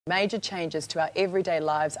Major changes to our everyday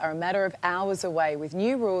lives are a matter of hours away. With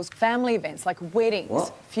new rules, family events like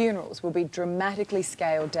weddings, funerals will be dramatically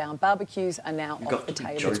scaled down. Barbecues are now off the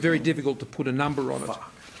table. It's very difficult to put a number on it,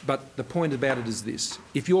 but the point about it is this.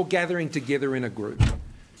 If you're gathering together in a group,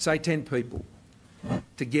 say 10 people,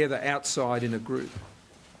 together outside in a group,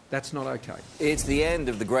 that's not okay. It's the end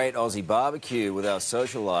of the great Aussie barbecue, with our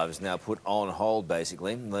social lives now put on hold,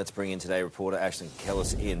 basically. Let's bring in today reporter Ashlyn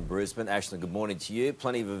Kellis in Brisbane. Ashlyn, good morning to you.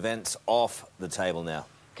 Plenty of events off the table now.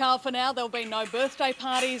 Carl, for now, there'll be no birthday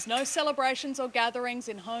parties, no celebrations or gatherings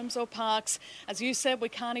in homes or parks. As you said, we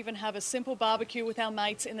can't even have a simple barbecue with our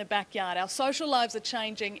mates in the backyard. Our social lives are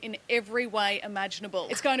changing in every way imaginable.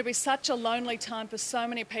 It's going to be such a lonely time for so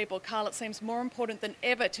many people. Carl, it seems more important than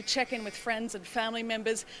ever to check in with friends and family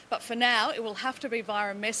members. But for now, it will have to be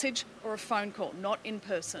via a message or a phone call, not in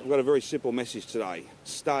person. I've got a very simple message today.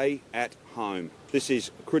 Stay at home. This is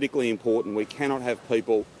critically important. We cannot have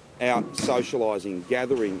people out socialising,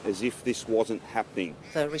 gathering as if this wasn't happening.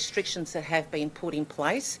 The restrictions that have been put in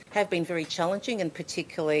place have been very challenging, and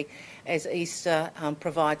particularly as Easter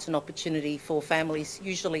provides an opportunity for families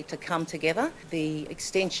usually to come together. The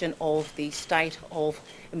extension of the state of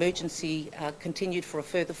emergency continued for a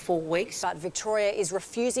further 4 weeks. But Victoria is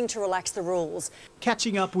refusing to relax the rules.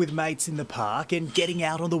 Catching up with mates in the park and getting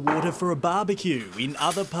out on the water for a barbecue. In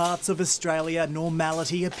other parts of Australia,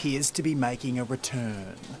 normality appears to be making a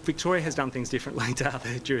return. Victoria has done things differently to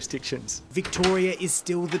other jurisdictions. Victoria is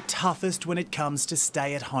still the toughest when it comes to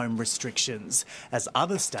stay-at-home restrictions, as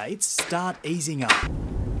other states start easing up.